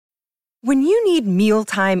When you need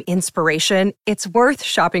mealtime inspiration, it's worth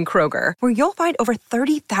shopping Kroger, where you'll find over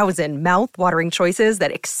 30,000 mouth-watering choices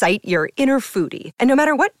that excite your inner foodie. And no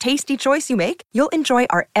matter what tasty choice you make, you'll enjoy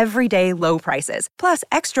our everyday low prices, plus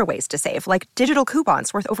extra ways to save, like digital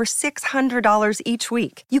coupons worth over $600 each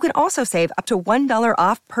week. You can also save up to $1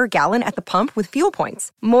 off per gallon at the pump with fuel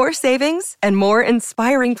points. More savings and more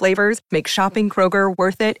inspiring flavors make shopping Kroger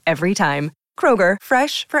worth it every time. Kroger,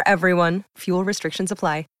 fresh for everyone. Fuel restrictions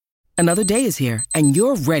apply. Another day is here, and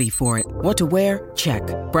you're ready for it. What to wear? Check.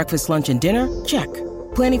 Breakfast, lunch, and dinner? Check.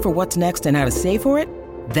 Planning for what's next and how to save for it?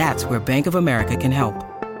 That's where Bank of America can help.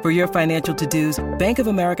 For your financial to-dos, Bank of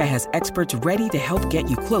America has experts ready to help get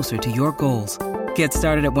you closer to your goals. Get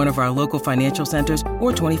started at one of our local financial centers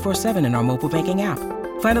or 24/7 in our mobile banking app.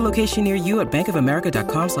 Find a location near you at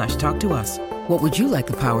bankofamerica.com/talktous. What would you like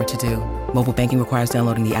the power to do? Mobile banking requires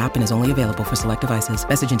downloading the app and is only available for select devices.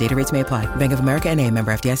 Message and data rates may apply. Bank of America N.A.,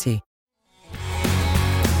 member FDIC.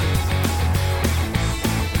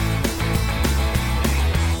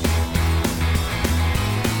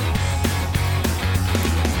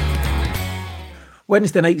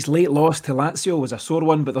 Wednesday night's late loss to Lazio was a sore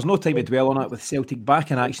one, but there's no time to dwell on it, with Celtic back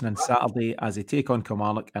in action on Saturday as they take on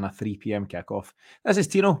Kilmarnock in a 3 p.m. kickoff. This is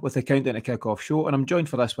Tino with the Countdown to Kickoff show, and I'm joined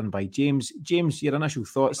for this one by James. James, your initial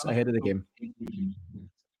thoughts ahead of the game?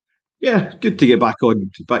 Yeah, good to get back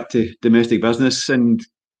to domestic business, and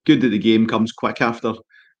good that the game comes quick after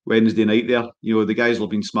Wednesday night there. You know, the guys will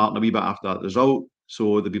have been smarting a wee bit after that result,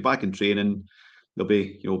 so they'll be back in training. They'll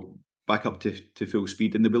be, back up to full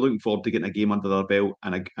speed, and they'll be looking forward to getting a game under their belt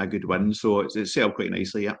and a good win. So it's set up quite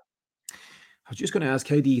nicely, yeah. I was just going to ask,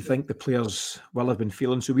 how do you think the players will have been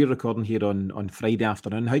feeling? So we're recording here on Friday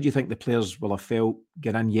afternoon. How do you think the players will have felt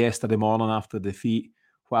getting in yesterday morning after the defeat,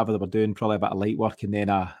 whatever they were doing, probably a bit of light work and then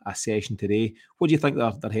a session today? What do you think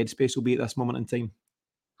their headspace will be at this moment in time?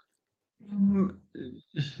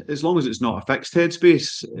 As long as it's not a fixed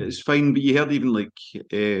headspace, it's fine. But you heard even like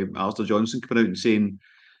Alistair Johnson coming out and saying,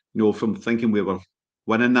 from thinking we were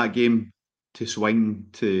winning that game to swing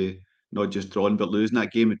to not just drawing but losing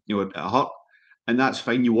that game, it hurt. And that's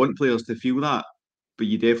fine. You want players to feel that, but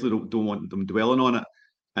you definitely don't want them dwelling on it.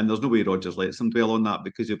 And there's no way Rodgers lets them dwell on that,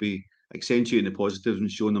 because he'll be accentuating the positives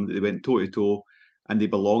and showing them that they went toe to toe and they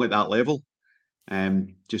belong at that level.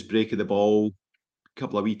 Just breaking the ball, a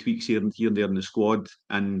couple of wee tweaks here and there in the squad,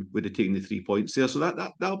 and would have taken the 3 points there. So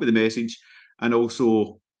that'll be the message. And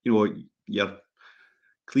also, your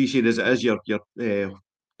cliched as it is, your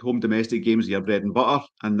home domestic games are your bread and butter,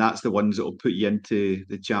 and that's the ones that will put you into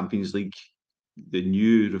the Champions League, the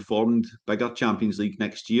new reformed bigger Champions League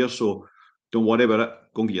next year. So don't worry about it.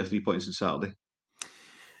 Go and get your 3 points on Saturday.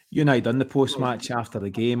 You and I done the post-match after the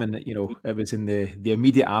game, and it was in the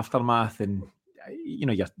immediate aftermath, and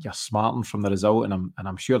you're smarting from the result, and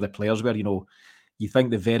I'm sure the players were. You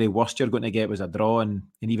think the very worst you're going to get was a draw, and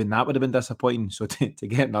even that would have been disappointing. So to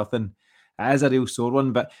get nothing, it is a real sore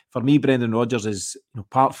one. But for me, Brendan Rodgers is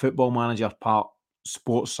part football manager, part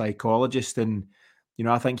sports psychologist, and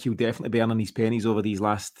I think he'll definitely be earning his pennies over these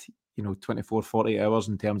last 24, 48 hours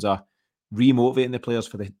in terms of remotivating the players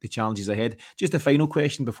for the challenges ahead. Just a final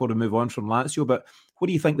question before we move on from Lazio, but what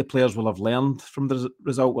do you think the players will have learned from the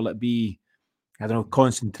result? Will it be, I don't know,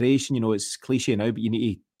 concentration? It's cliche now, but you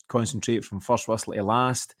need to concentrate from first whistle to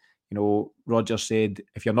last. Rodgers said,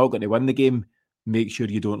 if you're not going to win the game, make sure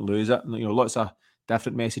you don't lose it. Lots of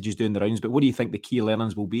different messages doing the rounds, but what do you think the key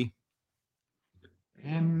learnings will be?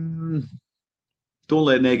 Don't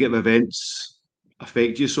let negative events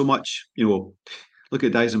affect you so much. Look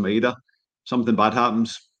at Dyson Maeda. Something bad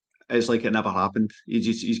happens, it's like it never happened.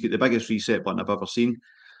 He's got the biggest reset button I've ever seen.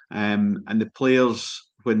 And the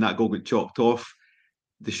players, when that goal got chopped off,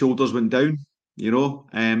 the shoulders went down,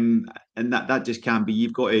 and that just can't be.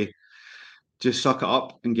 You've got to just suck it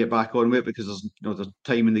up and get back on with it, because there's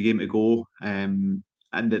time in the game to go. And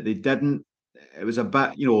that they didn't. It was a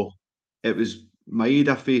bit, it was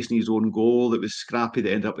Maeda facing his own goal that was scrappy,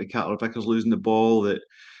 that ended up with Carter Vickers losing the ball, that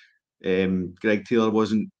Greg Taylor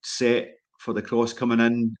wasn't set for the cross coming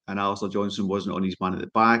in, and Alistair Johnson wasn't on his man at the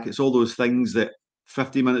back. It's all those things that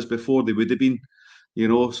 50 minutes before they would have been,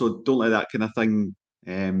 so don't let that kind of thing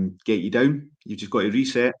get you down. You've just got to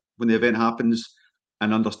reset when the event happens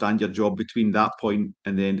and understand your job between that point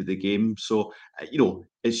and the end of the game. So,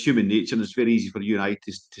 it's human nature, and it's very easy for you and I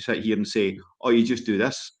to sit here and say, oh, you just do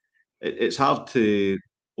this. It's hard to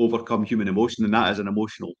overcome human emotion, and that is an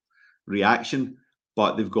emotional reaction,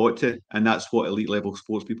 but they've got to, and that's what elite level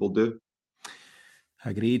sports people do.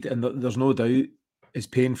 Agreed, and there's no doubt, as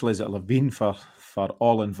painful as it'll have been for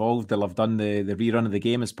all involved, they'll have done the rerun of the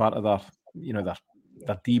game as part of their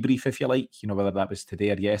debrief, if you like, whether that was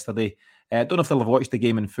today or yesterday. I don't know if they'll have watched the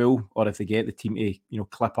game in full or if they get the team to,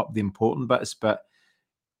 clip up the important bits. But,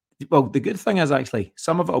 well, the good thing is actually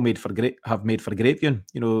some of it have made for great viewing.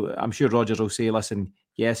 I'm sure Rodgers will say, listen,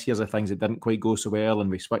 yes, here's the things that didn't quite go so well, and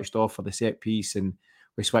we switched off for the set piece and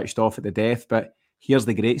we switched off at the death, but here's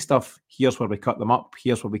the great stuff. Here's where we cut them up.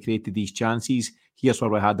 Here's where we created these chances. Here's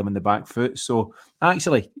where we had them in the back foot. So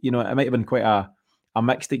actually, it might have been quite a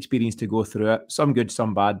mixed experience to go through it. Some good,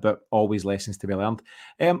 some bad, but always lessons to be learned.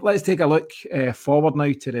 Let's take a look forward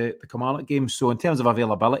now to the Kilmarnock game. So in terms of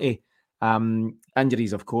availability,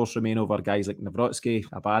 injuries, of course, remain over guys like Nawrocki,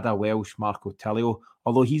 Abada, Welsh, Marco Tilio,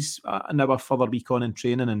 although he's now a further week on in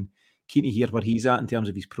training and keen to hear where he's at in terms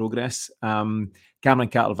of his progress. Cameron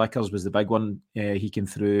Carter-Vickers was the big one. He came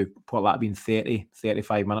through, what that been, 30,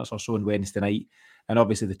 35 minutes or so on Wednesday night. And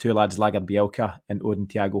obviously the two lads, Lager Bielka and Odin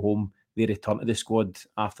Thiago Holm, they return to the squad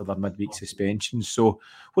after their midweek suspension. So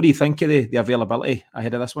what do you think of the availability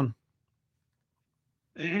ahead of this one?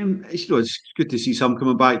 It's good to see some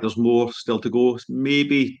coming back. There's more still to go.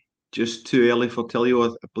 Maybe just too early for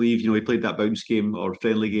Tilio. I believe, he played that bounce game or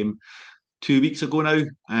friendly game 2 weeks ago now.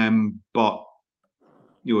 But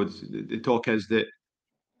the talk is that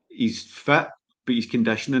he's fit, but he's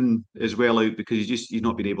conditioning as well out because he's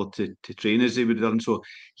not been able to train as he would have done. So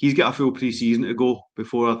he's got a full pre-season to go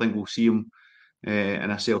before I think we'll see him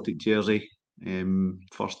in a Celtic jersey,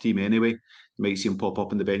 first team anyway. Might see him pop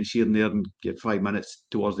up on the bench here and there and get 5 minutes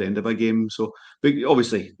towards the end of a game. So, but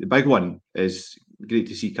obviously, the big one is great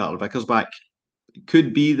to see Carter-Vickers back. It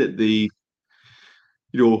could be that they,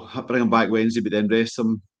 bring him back Wednesday, but then rest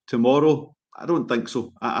him tomorrow. I don't think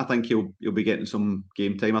so. I think he'll be getting some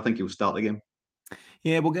game time. I think he'll start the game.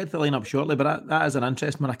 Yeah, we'll get to the lineup shortly, but that is an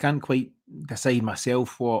interesting one. I can't quite decide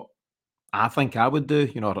myself what I think I would do,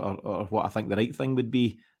 or what I think the right thing would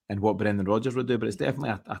be and what Brendan Rodgers would do, but it's definitely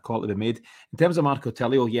a call to be made. In terms of Marco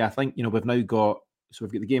Tilio, yeah, I think, we've now got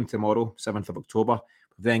the game tomorrow, 7th of October.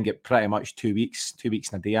 We've then got pretty much 2 weeks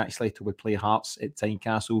and a day actually till we play Hearts at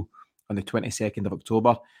Tynecastle on the 22nd of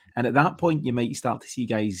October. And at that point, you might start to see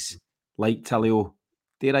guys like Tilio,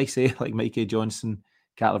 dare I say, like Mikey Johnson,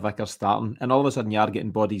 Carter-Vickers starting, and all of a sudden you are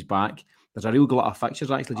getting bodies back. There's a real glut of fixtures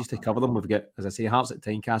actually just to cover them. We've got, as I say, Hearts at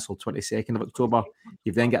Tynecastle, 22nd of October.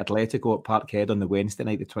 You've then got Atletico at Parkhead on the Wednesday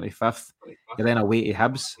night, the 25th. You're then away to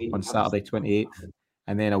Hibs on Saturday, 28th,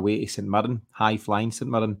 and then away to St Mirren, high-flying St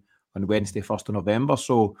Mirren on Wednesday, 1st of November.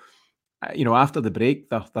 So, after the break,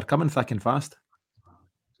 they're coming thick and fast.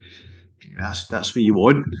 That's what you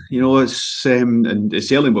want, it's and it's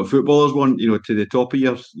certainly what footballers want. To the top of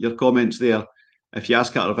your comments there, if you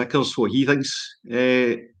ask Carter-Vickers what he thinks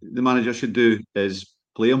the manager should do is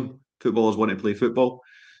play him. Footballers want to play football,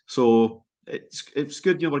 so it's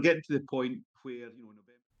good. We're getting to the point where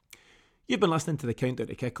You've been listening to the Countdown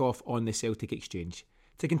to Kickoff on the Celtic Exchange.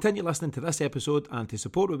 To continue listening to this episode and to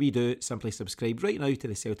support what we do, simply subscribe right now to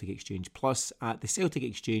the Celtic Exchange Plus at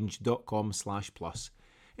thecelticexchange.com/plus.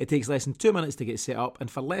 It takes less than 2 minutes to get set up, and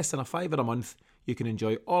for less than £5 a month, you can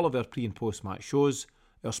enjoy all of our pre- and post-match shows,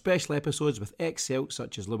 our special episodes with ex-Celts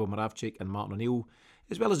such as Lubo Moravcik and Martin O'Neill,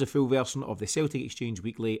 as well as the full version of the Celtic Exchange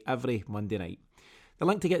Weekly every Monday night. The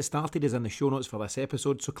link to get started is in the show notes for this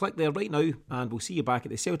episode, so click there right now, and we'll see you back at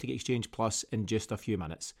the Celtic Exchange Plus in just a few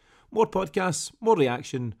minutes. More podcasts, more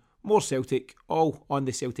reaction, more Celtic, all on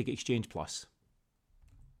the Celtic Exchange Plus.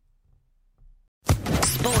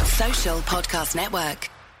 Sports Social Podcast Network.